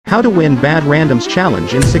How to win Bad Randoms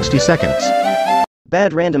Challenge in 60 seconds.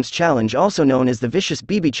 Bad Randoms Challenge, also known as the Vicious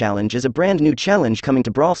Bibi Challenge, is a brand new challenge coming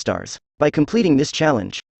to Brawl Stars. By completing this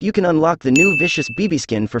challenge, you can unlock the new Vicious Bibi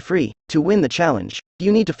skin for free. To win the challenge,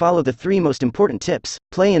 you need to follow the 3 most important tips: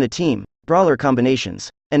 play in a team, brawler combinations,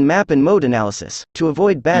 and map and mode analysis. To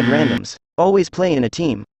avoid bad randoms, always play in a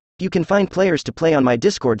team. You can find players to play on my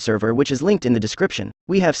Discord server, which is linked in the description.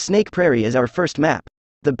 We have Snake Prairie as our first map.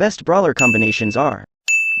 The best brawler combinations are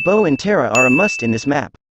Bo and Tara are a must in this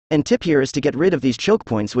map. And tip here is to get rid of these choke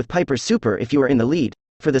points with Piper's Super if you are in the lead.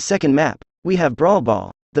 For the second map, we have Brawl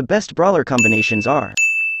Ball. The best brawler combinations are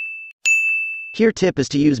here tip is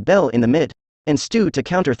to use Bell in the mid, and Stu to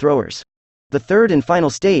counter throwers. The third and final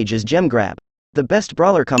stage is Gem Grab. The best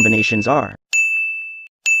brawler combinations are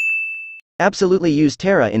absolutely use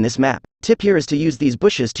Tara in this map. Tip here is to use these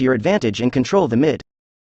bushes to your advantage and control the mid.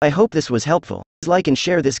 I hope this was helpful. Please like and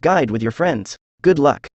share this guide with your friends. Good luck.